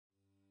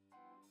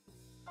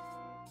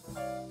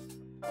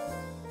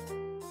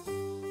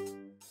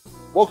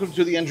Welcome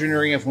to the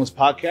Engineering Influence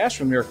Podcast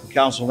from the American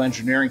Council of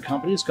Engineering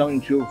Companies,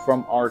 coming to you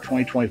from our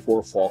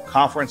 2024 Fall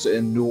Conference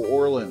in New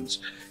Orleans.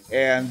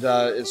 And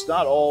it's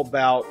not all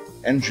about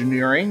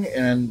engineering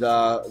and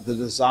the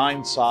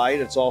design side.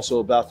 It's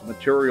also about the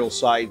material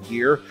side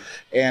here.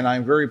 And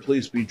I'm very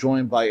pleased to be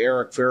joined by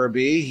Eric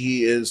Ferebee.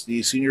 He is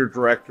the Senior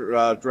Director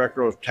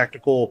of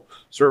Technical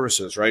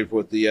Services, right,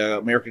 with the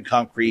American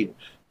Concrete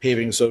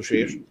Pavement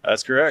Association.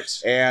 That's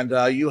correct. And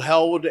you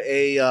held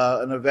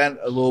an event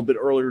a little bit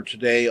earlier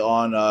today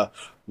on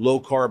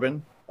low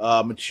carbon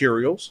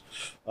materials.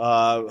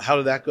 How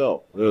did that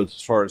go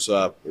as far as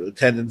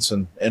attendance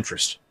and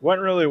interest?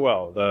 Went really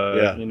well.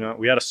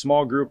 We had a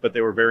small group, but they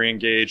were very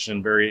engaged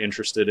and very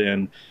interested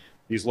in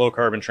these low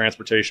carbon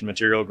transportation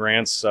material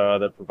grants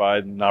that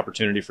provide an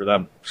opportunity for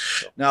them.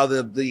 So. Now,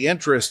 the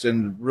interest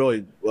in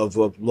really of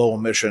low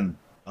emission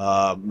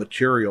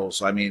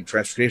materials, I mean,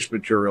 transportation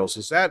materials,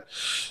 is that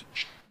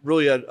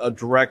really a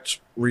direct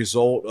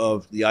result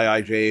of the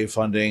IIJA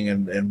funding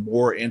and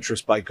more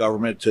interest by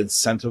government to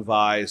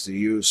incentivize the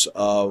use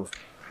of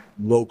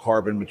low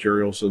carbon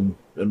materials and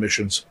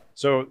emissions?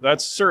 So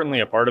that's certainly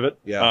a part of it.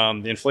 Yeah.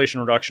 The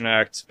Inflation Reduction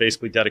Act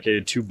basically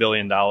dedicated $2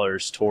 billion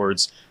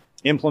towards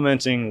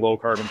implementing low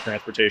carbon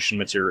transportation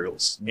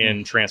materials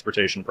in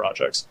transportation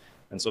projects.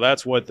 And so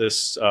that's what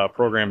this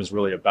program is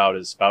really about,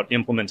 is about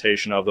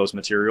implementation of those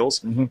materials.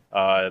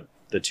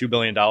 The $2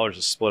 billion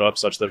is split up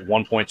such that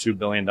 $1.2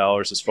 billion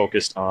is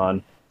focused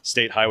on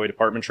state highway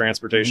department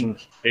transportation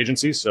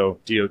agencies, so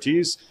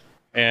DOTs,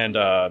 and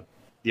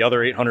the other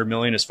 $800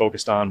 million is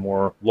focused on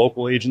more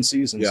local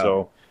agencies. And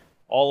so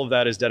all of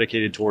that is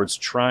dedicated towards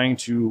trying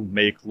to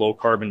make low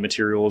carbon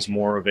materials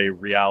more of a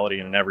reality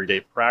and an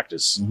everyday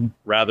practice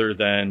rather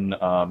than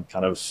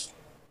kind of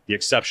the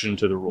exception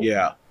to the rule.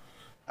 Yeah.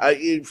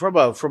 From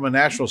a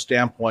national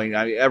standpoint,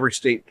 every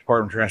state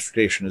department of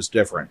transportation is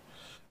different.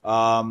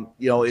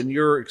 In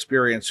your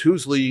experience,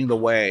 who's leading the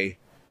way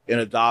in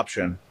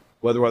adoption,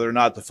 whether or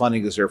not the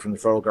funding is there from the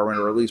federal government,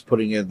 or at least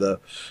putting in the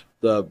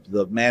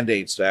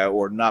mandates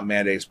or not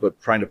mandates, but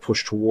trying to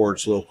push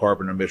towards low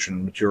carbon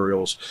emission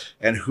materials,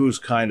 and who's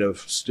kind of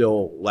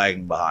still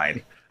lagging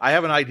behind? I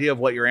have an idea of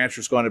what your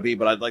answer is going to be,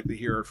 but I'd like to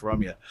hear it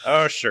from you.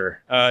 Oh,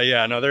 sure.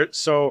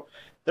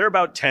 There are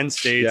about 10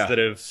 states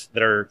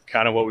that are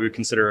kind of what we would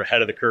consider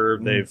ahead of the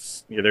curve.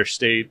 Their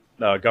state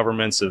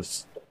governments have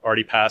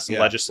already passed some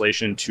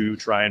legislation to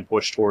try and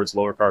push towards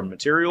lower carbon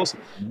materials.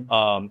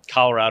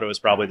 Colorado is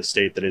probably the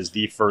state that is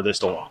the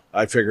furthest along.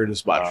 I figured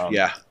as much.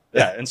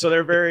 And so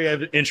they're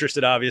very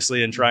interested,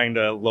 obviously, in trying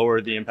to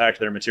lower the impact of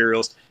their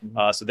materials.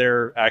 So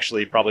they're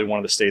actually probably one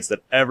of the states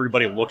that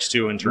everybody looks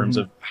to in terms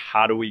of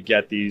how do we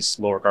get these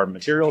lower carbon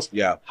materials?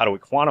 How do we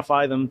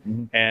quantify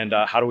them? And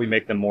how do we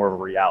make them more of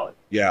a reality?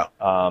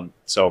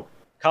 So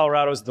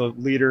Colorado's the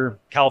leader.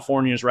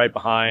 California is right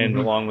behind,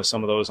 along with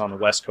some of those on the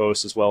West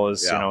Coast, as well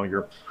as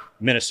your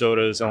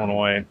Minnesota's,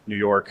 Illinois, New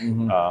York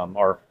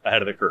are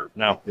ahead of the curve.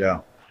 Now,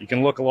 you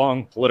can look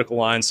along political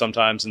lines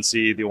sometimes and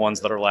see the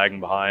ones that are lagging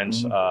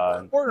behind,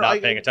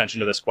 not paying attention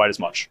to this quite as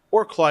much.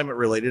 Or climate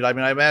related. I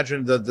mean, I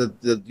imagine the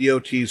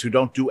DOTs who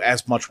don't do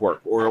as much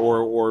work,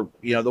 or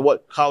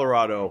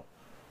Colorado,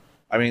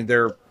 I mean,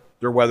 their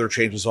weather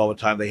changes all the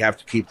time. They have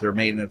to keep their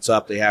maintenance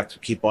up. They have to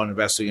keep on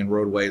investing in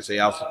roadways. They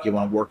have to keep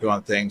on working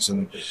on things.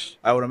 And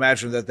I would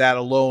imagine that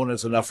alone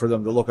is enough for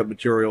them to look at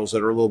materials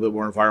that are a little bit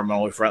more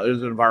environmentally friendly.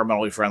 It's an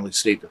environmentally friendly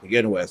state to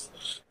begin with.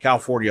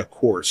 California, of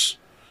course,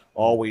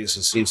 always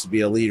seems to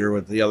be a leader,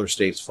 with the other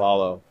states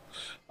follow.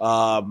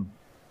 From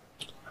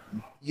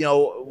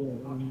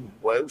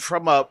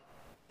a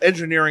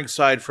engineering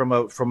side,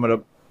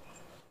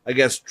 I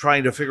guess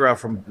trying to figure out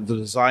from the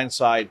design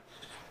side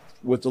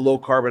with the low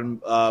carbon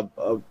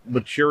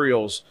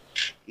materials,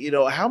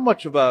 how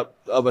much of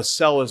a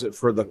sell is it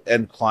for the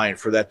end client,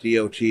 for that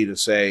DOT to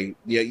say,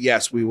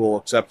 yes, we will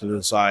accept the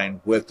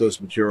design with those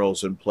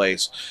materials in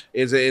place?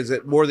 Is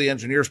it more the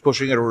engineers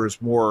pushing it, or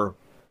is more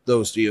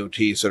those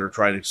DOTs that are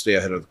trying to stay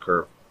ahead of the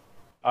curve?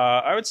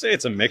 I would say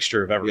it's a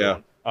mixture of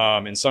everyone.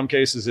 In some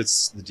cases,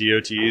 it's the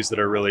DOTs that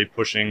are really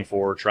pushing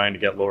for trying to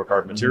get lower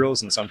carbon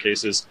materials. In some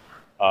cases,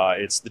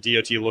 it's the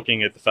DOT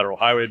looking at the Federal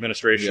Highway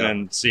Administration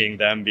and seeing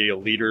them be a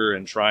leader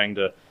and trying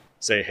to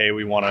say, hey,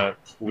 we want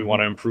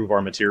to improve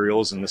our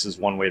materials, and this is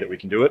one way that we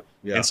can do it.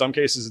 In some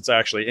cases, it's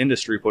actually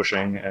industry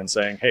pushing and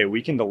saying, hey,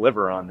 we can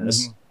deliver on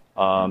this,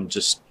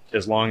 just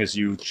as long as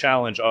you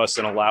challenge us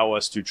and allow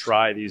us to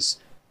try these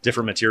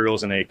different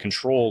materials in a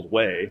controlled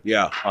way.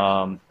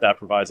 That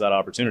provides that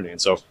opportunity. And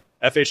so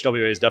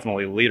FHWA is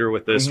definitely a leader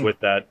with this,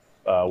 with the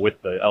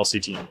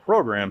LCTM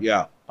program.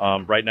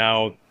 Right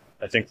now,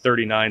 I think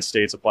 39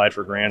 states applied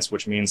for grants,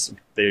 which means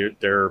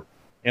they're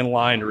in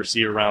line to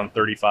receive around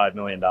 $35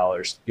 million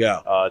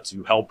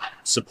to help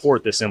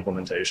support this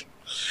implementation.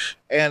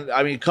 And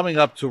I mean, coming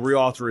up to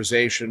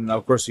reauthorization,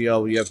 of course, you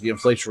have the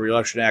Inflation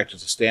Reduction Act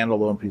as a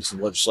standalone piece of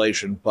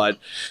legislation, but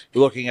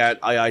you're looking at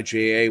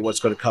IIJA, what's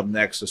going to come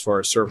next as far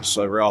as surface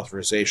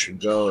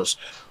reauthorization goes.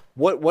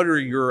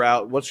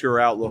 What's your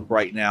outlook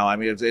right now? I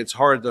mean, it's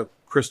hard to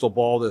crystal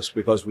ball this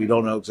because we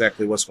don't know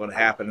exactly what's going to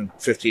happen in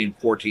 15,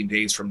 14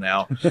 days from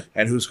now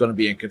and who's going to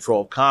be in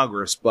control of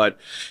Congress. But,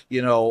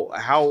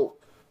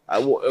 what's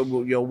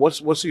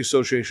the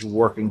association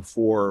working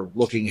for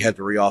looking ahead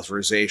to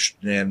reauthorization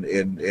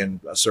in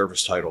a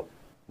service title?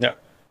 Yeah.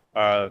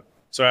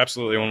 So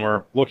absolutely, when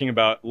we're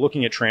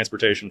looking at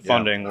transportation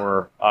funding,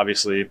 we're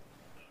obviously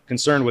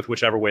concerned with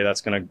whichever way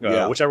that's going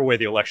to whichever way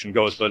the election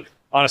goes. But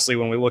honestly,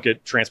 when we look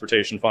at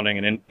transportation funding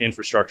and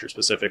infrastructure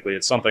specifically,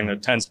 it's something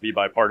that tends to be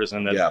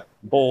bipartisan, that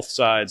both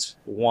sides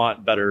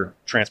want better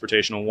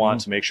transportation and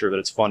want to make sure that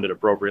it's funded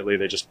appropriately.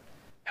 They just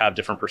have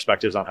different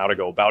perspectives on how to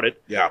go about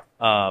it.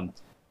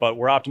 But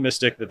we're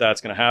optimistic that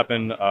that's going to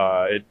happen.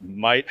 It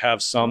might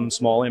have some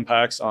small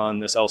impacts on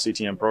this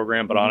LCTM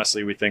program, but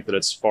honestly, we think that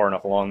it's far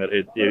enough along that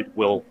it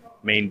will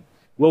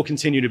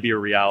continue to be a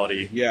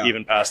reality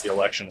even past the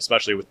election,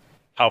 especially with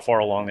how far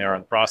along they are in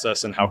the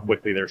process and how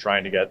quickly they're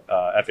trying to get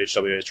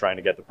FHWA is trying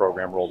to get the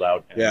program rolled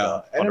out and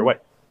underway.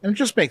 And it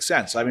just makes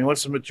sense. I mean,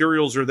 once the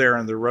materials are there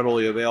and they're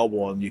readily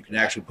available and you can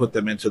actually put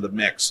them into the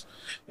mix,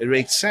 it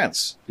makes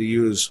sense to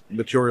use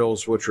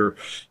materials which are,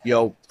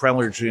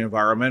 friendlier to the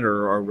environment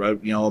or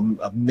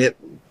emit,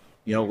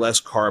 less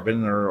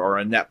carbon or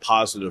a net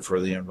positive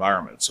for the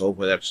environment. So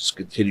hopefully that just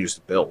continues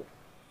to build.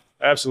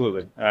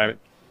 Absolutely.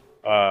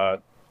 The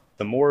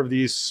more of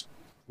these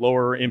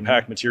lower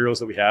impact materials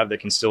that we have that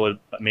can still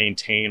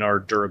maintain our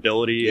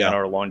durability and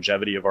our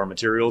longevity of our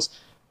materials,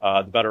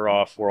 the better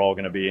off we're all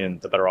going to be and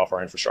the better off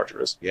our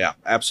infrastructure is. Yeah,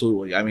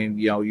 absolutely. I mean,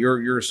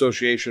 your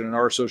association and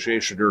our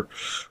association are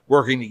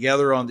working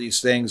together on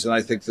these things. And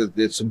I think that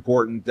it's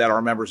important that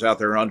our members out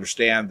there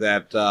understand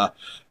that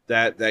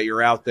that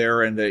you're out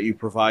there and that you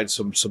provide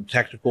some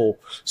technical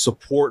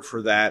support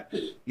for that.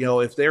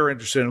 If they're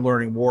interested in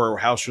learning more,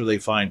 how should they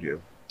find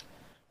you?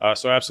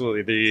 So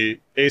absolutely. The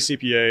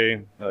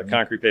ACPA,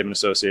 Concrete Pavement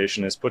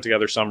Association, has put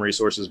together some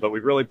resources, but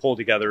we've really pulled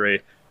together a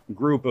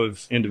group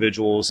of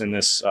individuals in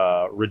this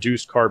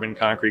reduced carbon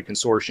concrete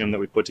consortium that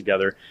we put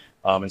together.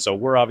 And so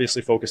we're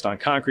obviously focused on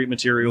concrete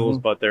materials,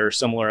 but there are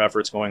similar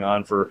efforts going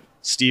on for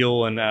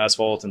steel and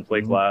asphalt and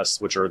plate glass,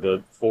 which are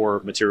the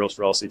 4 materials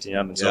for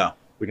LCTM. And so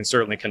we can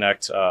certainly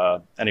connect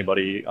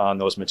anybody on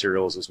those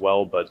materials as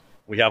well. But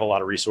we have a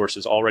lot of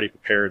resources already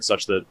prepared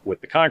such that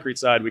with the concrete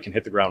side, we can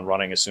hit the ground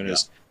running as soon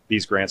as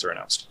these grants are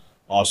announced.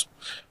 Awesome.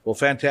 Well,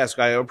 fantastic.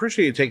 I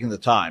appreciate you taking the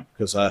time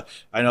because I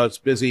know it's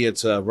busy.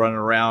 It's running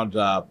around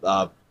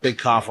big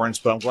conference,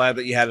 but I'm glad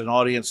that you had an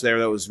audience there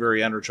that was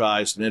very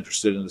energized and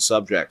interested in the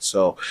subject.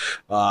 So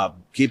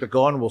keep it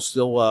going.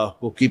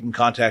 We'll keep in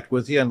contact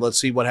with you, and let's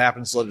see what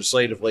happens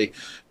legislatively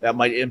that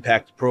might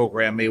impact the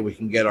program. Maybe we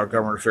can get our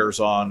government affairs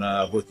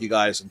on with you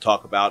guys and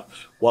talk about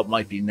what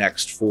might be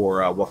next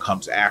for what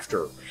comes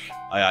after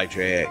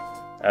IIJA.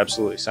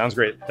 Absolutely. Sounds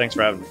great. Thanks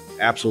for having me.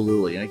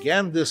 Absolutely. And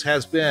again, this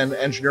has been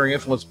Engineering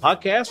Influence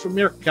Podcast from the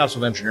American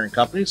Council of Engineering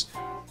Companies.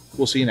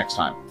 We'll see you next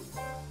time.